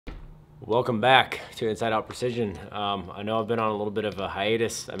Welcome back to Inside Out Precision. I know I've been on a little bit of a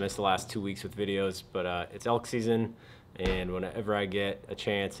hiatus. I missed the last 2 weeks with videos, but it's elk season, and whenever I get a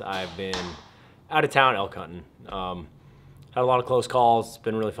chance, I've been out of town elk hunting. Had a lot of close calls. It's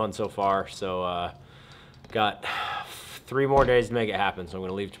been really fun so far. So got 3 more days to make it happen. So I'm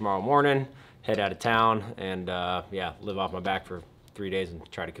gonna leave tomorrow morning, head out of town, and yeah, live off my back for 3 days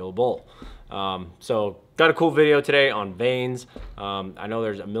and try to kill a bull. So got a cool video today on vanes. I know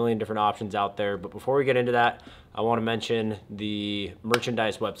there's a million different options out there, but before we get into that, I want to mention the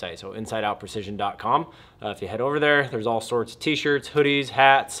merchandise website, so insideoutprecision.com. If you head over there, there's all sorts of t-shirts, hoodies,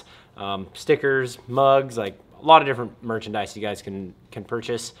 hats, stickers, mugs, like a lot of different merchandise you guys can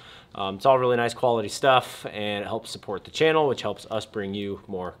purchase. It's all really nice quality stuff, and it helps support the channel, which helps us bring you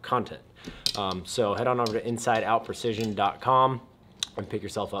more content. So head on over to insideoutprecision.com and pick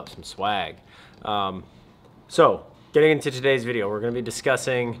yourself up some swag. So getting into today's video, we're going to be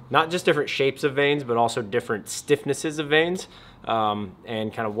discussing not just different shapes of vanes, but also different stiffnesses of vanes,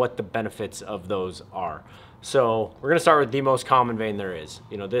 and kind of what the benefits of those are. So we're going to start with the most common vane there is.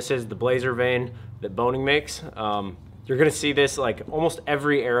 You know, this is the blazer vane that boning makes. You're going to see this like almost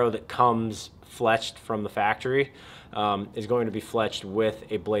every arrow that comes fletched from the factory is going to be fletched with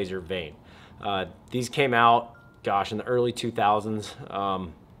a blazer vane. These came out, gosh, in the early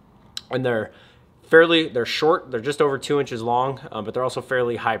 2000s, and they're short. They're just over 2 inches long, but they're also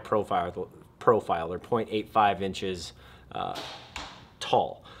fairly high profile. They're 0.85 inches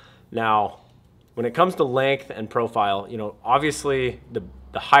tall. Now, when it comes to length and profile, you know, obviously the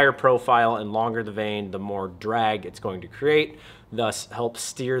higher profile and longer the vane, the more drag it's going to create, thus help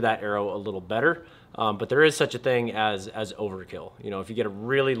steer that arrow a little better. But there is such a thing as overkill. You know, if you get a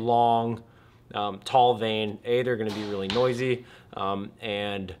really long, tall vane, they're going to be really noisy,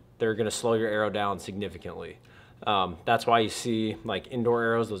 and they're going to slow your arrow down significantly. That's why you see like indoor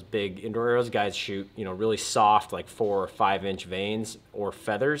arrows, those big indoor arrows, guys shoot, you know, really soft, like 4 or 5 inch vanes or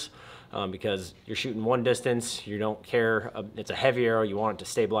feathers, because you're shooting one distance, you don't care, it's a heavy arrow, you want it to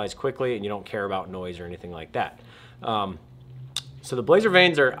stabilize quickly, and you don't care about noise or anything like that. So the blazer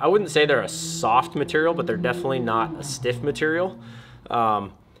vanes are, I wouldn't say they're a soft material, but they're definitely not a stiff material.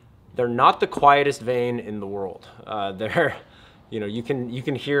 They're not the quietest vane in the world. They're, you know, you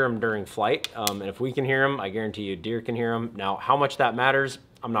can hear them during flight, and if we can hear them, I guarantee you deer can hear them. Now, how much that matters,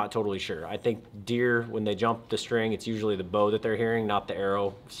 I'm not totally sure. I think deer, when they jump the string, it's usually the bow that they're hearing, not the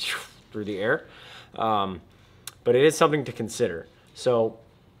arrow through the air. But it is something to consider. So,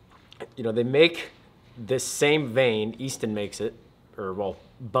 you know, they make this same vane, Easton makes it, or well,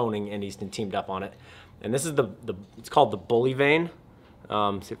 Boning and Easton teamed up on it. And this is it's called the bully vane.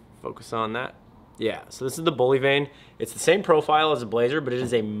 See if focus on that. Yeah, so this is the bully vane. It's the same profile as a blazer, but it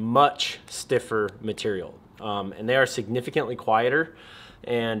is a much stiffer material. And they are significantly quieter.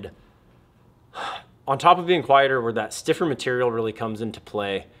 And on top of being quieter, where that stiffer material really comes into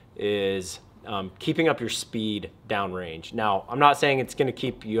play is keeping up your speed downrange. Now, I'm not saying it's gonna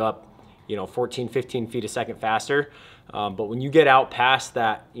keep you up, you know, 14, 15 feet a second faster. But when you get out past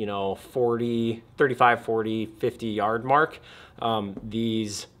that, you know, 35, 40, 50 yard mark,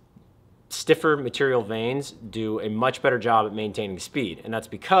 these stiffer material vanes do a much better job at maintaining speed. And that's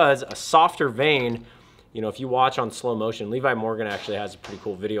because a softer vane, you know, if you watch on slow motion, Levi Morgan actually has a pretty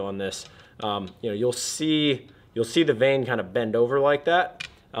cool video on this. You know, you'll see the vane kind of bend over like that.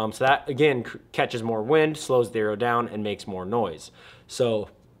 So that again catches more wind, slows the arrow down, and makes more noise. So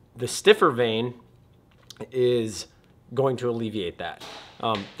the stiffer vane is going to alleviate that.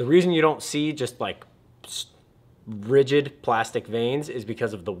 The reason you don't see just like rigid plastic vanes is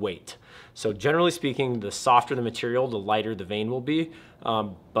because of the weight. So generally speaking, the softer the material, the lighter the vane will be.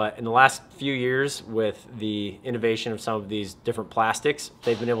 But in the last few years, with the innovation of some of these different plastics,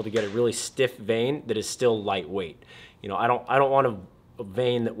 they've been able to get a really stiff vane that is still lightweight. You know, I don't want a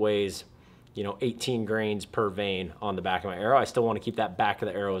vane that weighs, you know, 18 grains per vane on the back of my arrow. I still want to keep that back of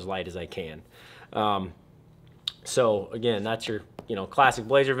the arrow as light as I can. So again, that's your, you know, classic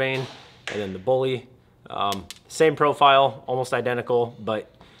blazer vane, and then the bully, same profile, almost identical,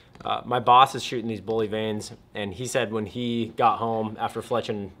 but my boss is shooting these bully vanes, and he said when he got home after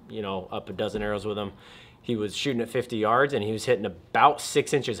fletching, you know, up a dozen arrows with him, he was shooting at 50 yards, and he was hitting about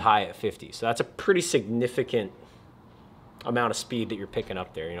 6 inches high at 50. So that's a pretty significant amount of speed that you're picking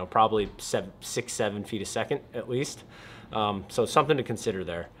up there, you know, probably 6, 7 feet a second at least. So something to consider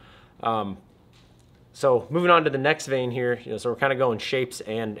there. So moving on to the next vane here, you know, so we're kind of going shapes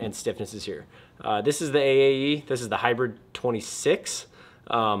and stiffnesses here. This is the AAE. This is the Hybrid 26.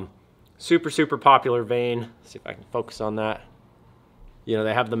 Super popular vane. Let's see if I can focus on that. You know,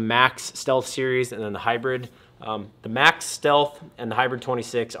 they have the Max Stealth series and then the Hybrid. The Max Stealth and the Hybrid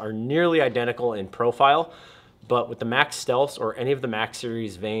 26 are nearly identical in profile, but with the Max Stealths or any of the Max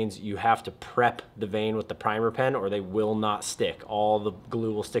series vanes, you have to prep the vane with the primer pen or they will not stick. All the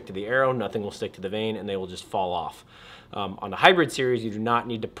glue will stick to the arrow, nothing will stick to the vane, and they will just fall off. On the Hybrid series, you do not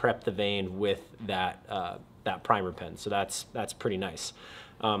need to prep the vane with that, that primer pen, so that's pretty nice.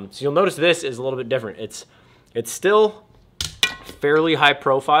 So you'll notice this is a little bit different. It's still fairly high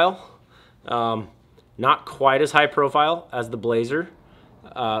profile, not quite as high profile as the Blazer,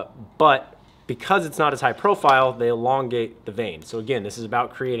 but because it's not as high profile, they elongate the vane. So again, this is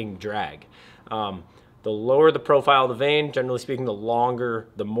about creating drag. The lower the profile of the vane, generally speaking, the longer,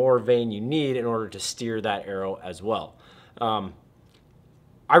 the more vane you need in order to steer that arrow as well.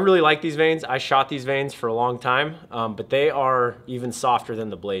 I really like these vanes. I shot these vanes for a long time, but they are even softer than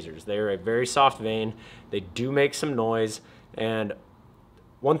the Blazers. They are a very soft vane. They do make some noise, and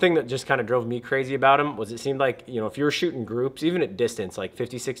one thing that just kind of drove me crazy about them was it seemed like, you know, if you were shooting groups, even at distance, like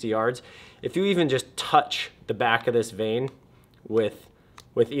 50, 60 yards, if you even just touch the back of this vane with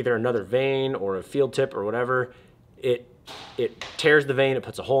either another vane or a field tip or whatever, it tears the vane, it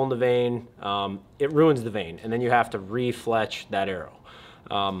puts a hole in the vane, it ruins the vane, and then you have to refletch that arrow.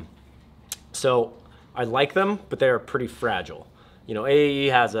 So I like them, but they are pretty fragile. You know, AAE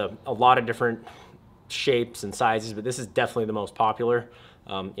has a lot of different shapes and sizes, but this is definitely the most popular.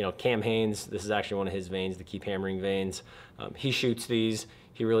 You know, Cam Haynes, this is actually one of his vanes, the Keep Hammering vanes. He shoots these,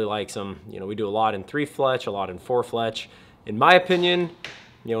 he really likes them. You know, we do a lot in 3-fletch, a lot in 4-fletch. In my opinion,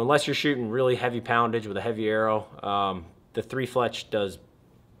 you know, unless you're shooting really heavy poundage with a heavy arrow, the 3-fletch does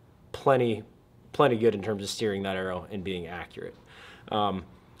plenty good in terms of steering that arrow and being accurate.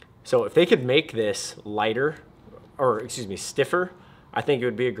 So if they could make this lighter, or excuse me, stiffer, I think it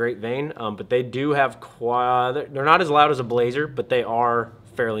would be a great vane. But they do have they're not as loud as a Blazer, but they are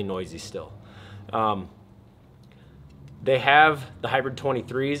fairly noisy still. They have the Hybrid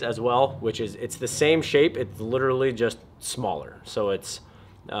 23s as well, which is, it's the same shape, it's literally just smaller. So it's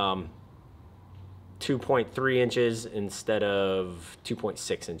 2.3 inches instead of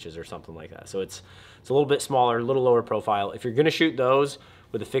 2.6 inches or something like that. So it's a little bit smaller, a little lower profile. If you're gonna shoot those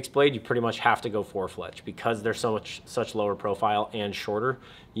with a fixed blade, you pretty much have to go 4-fletch because they're such lower profile and shorter.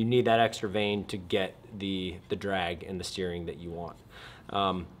 You need that extra vane to get the drag and the steering that you want.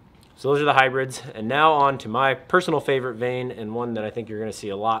 So those are the hybrids. And now on to my personal favorite vane, and one that I think you're gonna see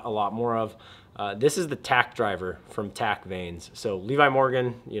a lot more of. This is the tack driver from Tack Vanes. So Levi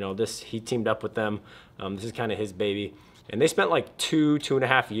Morgan, you know, he teamed up with them. This is kind of his baby. And they spent like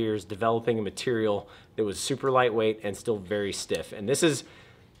 2.5 years developing a material that was super lightweight and still very stiff. And this is,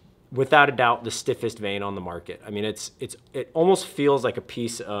 without a doubt, the stiffest vane on the market. I mean, it almost feels like a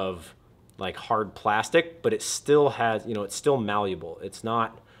piece of like hard plastic, but it still has, you know, it's still malleable. It's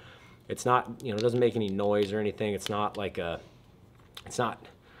not, you know, it doesn't make any noise or anything. It's not like it's not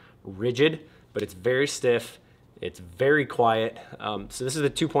rigid, but it's very stiff. It's very quiet. So this is the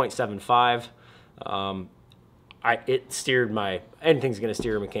 2.75. It steered anything's gonna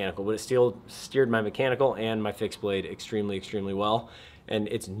steer mechanical, but it still steered my mechanical and my fixed blade extremely well. And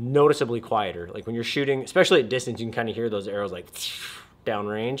it's noticeably quieter. Like when you're shooting, especially at distance, you can kind of hear those arrows like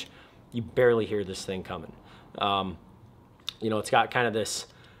downrange. You barely hear this thing coming. You know, it's got kind of this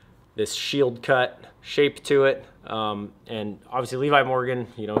shield cut shape to it. And obviously Levi Morgan,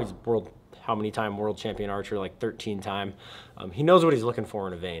 you know, he's how many time world champion archer, like 13 time. He knows what he's looking for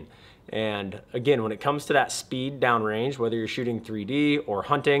in a vane. And again, when it comes to that speed downrange, whether you're shooting 3D or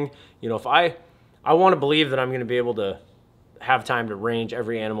hunting, you know, if I want to believe that I'm going to be able to have time to range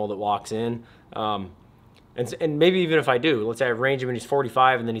every animal that walks in. And maybe even if I do, let's say I range him and he's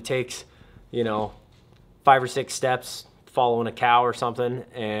 45 and then he takes, you know, 5 or 6 steps following a cow or something,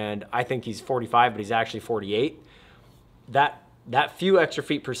 and I think he's 45, but he's actually 48. That few extra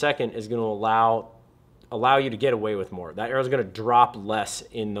feet per second is going to allow you to get away with more. That arrow's going to drop less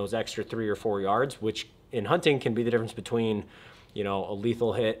in those extra 3 or 4 yards, which in hunting can be the difference between, you know, a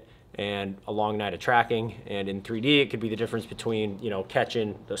lethal hit and a long night of tracking. And in 3D, it could be the difference between, you know,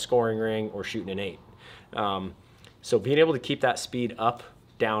 catching the scoring ring or shooting an 8. So being able to keep that speed up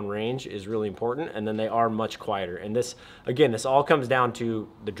downrange is really important, and then they are much quieter. And this, again, this all comes down to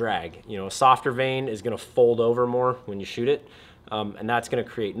the drag. You know, a softer vane is going to fold over more when you shoot it, and that's going to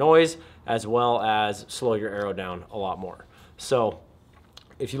create noise as well as slow your arrow down a lot more. So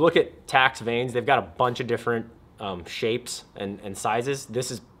if you look at Tack's vanes, they've got a bunch of different shapes and sizes.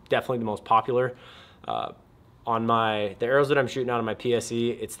 This is definitely the most popular. On the arrows that I'm shooting out of my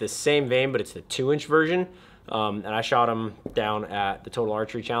PSE, it's the same vane, but it's the 2-inch version. And I shot them down at the Total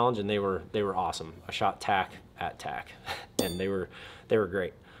Archery Challenge, and they were awesome. I shot Tack at Tack, and they were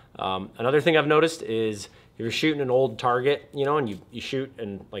great. Another thing I've noticed is you're shooting an old target, you know, and you shoot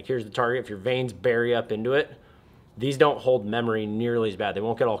and like here's the target, if your veins bury up into it, these don't hold memory nearly as bad. They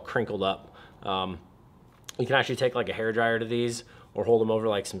won't get all crinkled up. You can actually take like a hairdryer to these or hold them over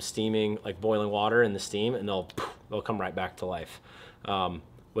like some steaming, like boiling water in the steam, and they'll come right back to life.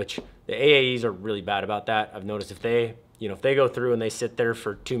 Which the AAEs are really bad about that. I've noticed if they go through and they sit there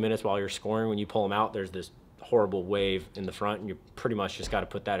for 2 minutes while you're scoring, when you pull them out, there's this horrible wave in the front, and you pretty much just got to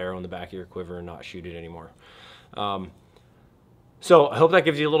put that arrow in the back of your quiver and not shoot it anymore. So I hope that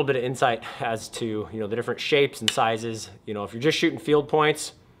gives you a little bit of insight as to, you know, the different shapes and sizes. You know, if you're just shooting field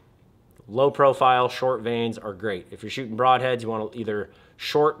points, low profile, short vanes are great. If you're shooting broadheads, you want to either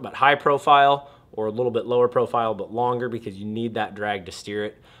short but high profile or a little bit lower profile but longer, because you need that drag to steer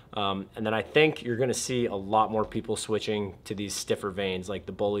it. And then I think you're going to see a lot more people switching to these stiffer vanes like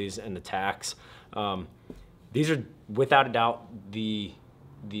the bullies and the tacks. These are without a doubt the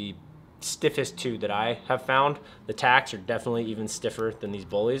stiffest two that I have found. The tacks are definitely even stiffer than these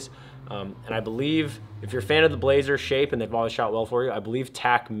bullies. And I believe if you're a fan of the Blazer shape and they've always shot well for you, I believe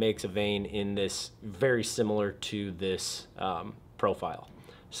tack makes a vane in this very similar to this profile.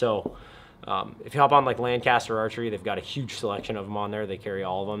 So if you hop on like Lancaster Archery, they've got a huge selection of them on there. They carry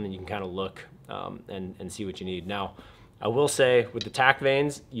all of them, and you can kind of look and see what you need. Now, I will say with the tack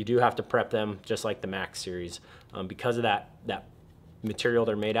vanes, you do have to prep them just like the Max series because of that material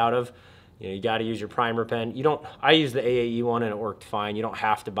they're made out of. You know, you got to use your primer pen. I use the AAE one and it worked fine. You don't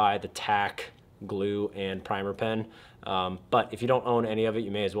have to buy the tack glue and primer pen. But if you don't own any of it, you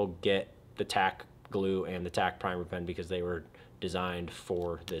may as well get the tack glue and the tack primer pen because they were designed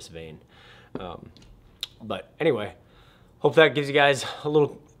for this vane. But anyway, hope that gives you guys a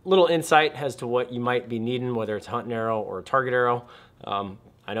little insight as to what you might be needing, whether it's a hunting arrow or a target arrow.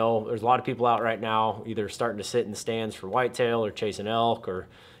 I know there's a lot of people out right now either starting to sit in the stands for whitetail or chasing elk, or,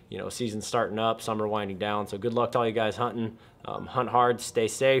 you know, season's starting up, summer winding down. So good luck to all you guys hunting. Hunt hard, stay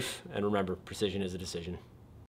safe, and remember, precision is a decision.